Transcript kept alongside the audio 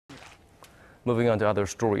Moving on to other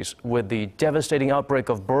stories. With the devastating outbreak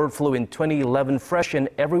of bird flu in 2011 fresh in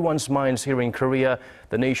everyone's minds here in Korea,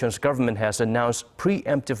 the nation's government has announced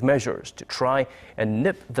preemptive measures to try and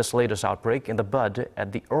nip this latest outbreak in the bud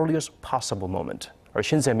at the earliest possible moment. Our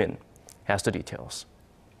Shin Se-min has the details.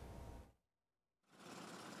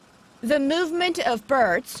 The movement of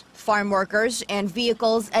birds, farm workers, and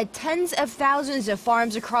vehicles at tens of thousands of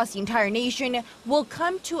farms across the entire nation will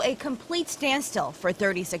come to a complete standstill for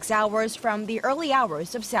 36 hours from the early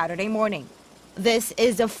hours of Saturday morning. This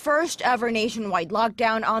is the first ever nationwide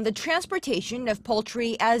lockdown on the transportation of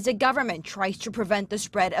poultry as the government tries to prevent the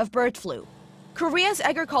spread of bird flu. Korea's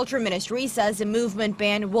Agriculture Ministry says the movement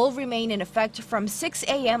ban will remain in effect from 6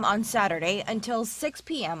 a.m. on Saturday until 6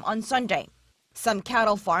 p.m. on Sunday. Some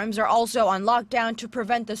cattle farms are also on lockdown to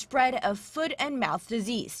prevent the spread of foot and mouth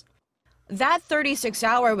disease. That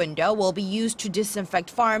 36-hour window will be used to disinfect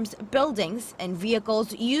farms, buildings, and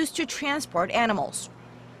vehicles used to transport animals.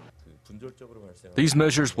 These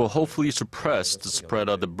measures will hopefully suppress the spread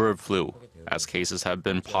of the bird flu, as cases have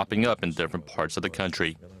been popping up in different parts of the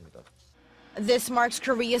country. This marks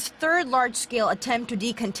Korea's third large-scale attempt to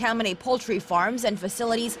decontaminate poultry farms and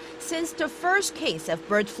facilities since the first case of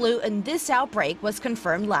bird flu in this outbreak was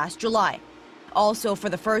confirmed last July. Also, for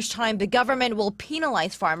the first time, the government will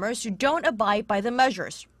penalize farmers who don't abide by the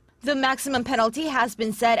measures. The maximum penalty has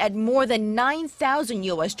been set at more than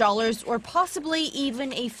 $9,000 or possibly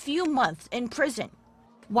even a few months in prison.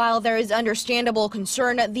 While there is understandable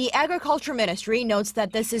concern, the Agriculture Ministry notes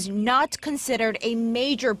that this is not considered a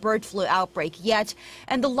major bird flu outbreak yet,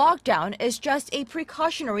 and the lockdown is just a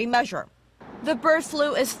precautionary measure. The bird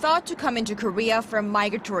flu is thought to come into Korea from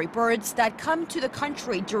migratory birds that come to the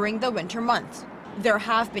country during the winter months. There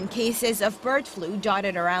have been cases of bird flu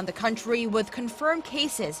dotted around the country, with confirmed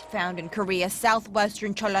cases found in Korea's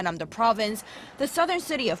southwestern Jeollanam-do province, the southern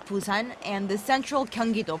city of Busan, and the central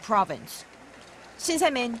Gyeonggi-do province. Shin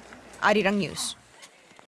Se-min, Arirang News.